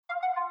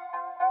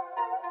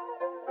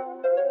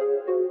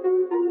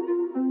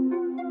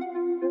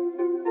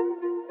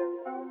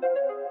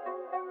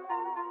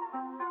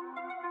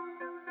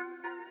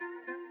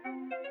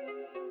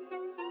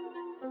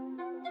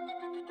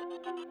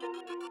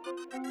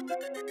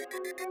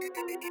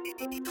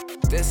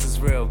This is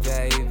real,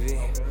 baby.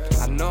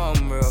 I know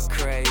I'm real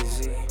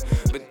crazy,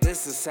 but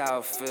this is how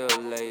I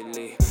feel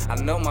lately. I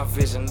know my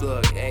vision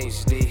look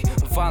HD.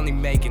 I'm finally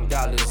making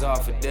dollars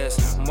off of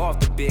this. I'm off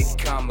the big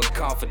comma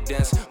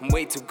confidence. I'm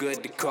way too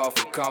good to call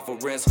for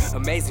conference.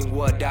 Amazing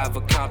what I've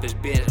accomplished,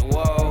 bitch.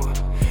 Whoa.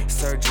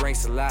 Sir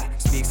drinks a lot,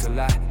 speaks a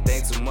lot,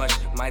 thinks too much.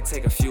 Might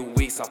take a few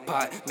weeks, I'll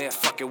pot. Man,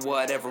 fuck it,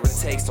 whatever it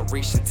takes to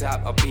reach the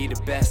top. I'll be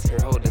the best. Here,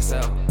 hold this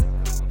up.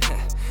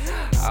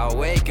 I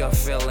wake up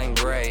feeling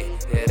great.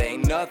 It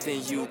ain't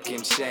nothing you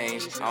can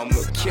change.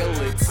 I'ma kill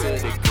it to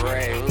the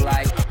grave.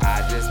 Like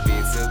I just be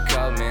too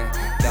cold, man.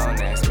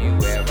 Don't ask me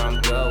where I'm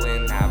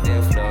going. I've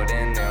been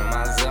floating in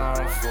my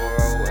zone for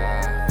a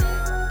while.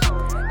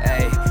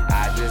 Hey,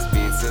 I just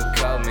be too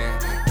cold,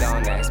 man.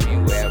 Don't ask me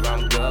where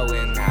I'm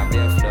going. I've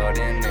been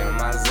floating in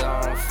my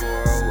zone for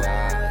a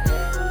while.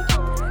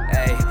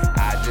 Hey,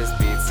 I just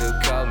be too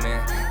cold,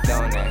 man.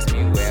 Don't ask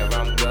me where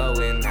I'm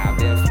going. I've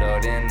been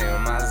floating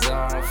in my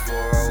zone for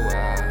a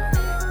while.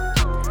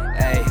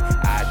 Hey,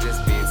 I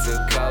just be too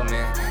cold,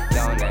 man.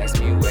 Don't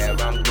ask me where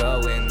I'm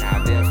going.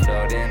 I've been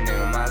floating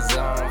in my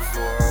zone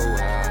for a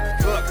while.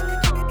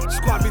 Look,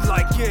 squad be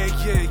like, yeah.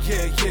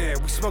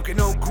 We smoking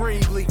on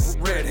green leaf with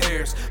red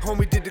hairs.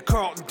 Homie did the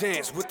Carlton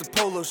dance with the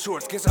polo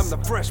shorts. Guess I'm the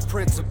Fresh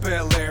Prince of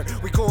Bel-Air.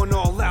 We going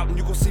all out and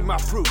you gon' see my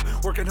proof.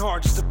 Working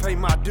hard just to pay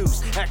my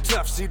dues. Act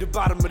tough, see the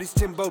bottom of these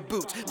Timbo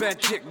boots. Bad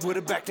chick with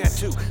a back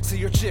tattoo. See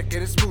your chick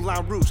and it's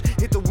Moulin Rouge.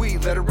 Hit the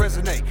weed, let it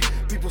resonate.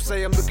 People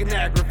say I'm looking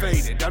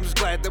aggravated. I'm just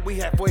glad that we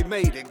halfway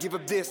made it. Give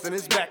up this and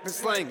it's back to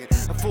slanging.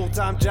 A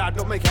full-time job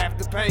don't make half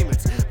the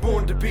payments.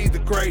 Born to be the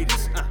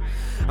greatest.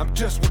 I'm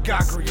just what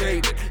God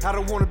created. I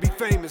don't wanna be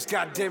famous,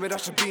 god damn it, I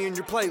should be in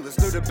your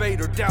playlist. No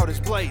debate or doubt is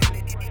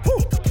blazing.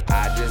 Woo!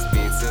 I just be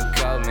too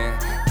cold, man.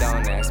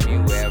 Don't ask me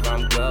where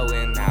I'm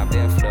going. I've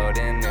been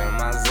floating in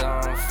my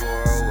zone for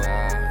a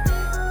while.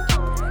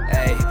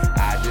 Hey,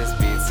 I just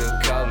be too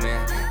cold,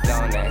 man.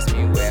 Don't ask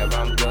me where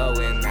I'm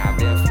going. I've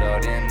been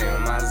floating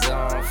in my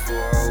zone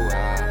for a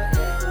while.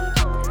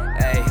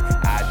 Hey,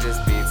 I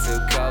just be too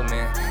cold,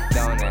 man.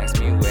 Don't ask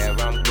me where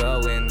I'm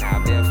going.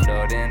 I've been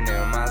floating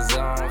in my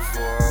zone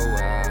for a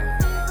while.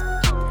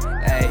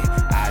 Hey,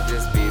 I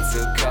just be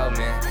too cold,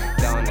 man.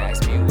 Don't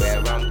ask me where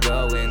I'm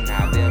going.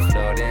 I've been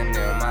floating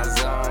in my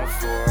zone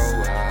for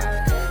a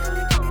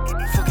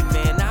while. Fucking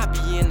man, I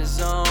be in the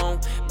zone.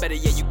 Better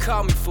yet, you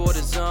call me for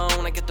the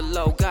zone. I get the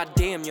low,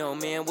 goddamn, yo,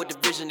 man. With the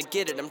vision to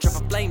get it, I'm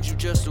dropping flames, you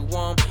just a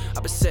warm.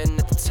 I've been sitting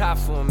at the top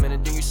for a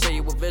minute. Then you say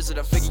you would visit,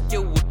 I figured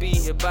you would be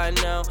here by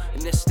now.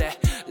 And it's that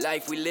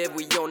life we live,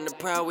 we on the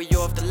prowl, we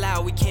off the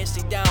loud. We can't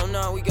stay down,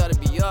 no, we gotta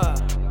be up.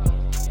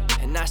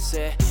 And I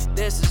said,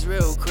 this is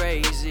real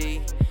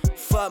crazy.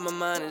 Fuck, my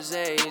mind is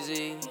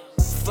hazy.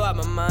 Fuck,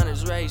 my mind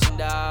is racing,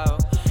 dawg.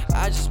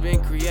 I just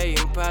been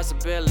creating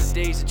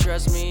possibilities, and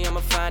trust me, I'ma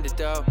find it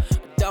though.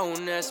 But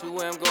don't ask me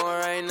where I'm going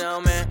right now,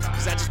 man,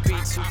 cause I just be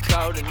too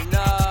cold to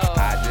know.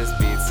 I just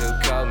be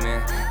too cold,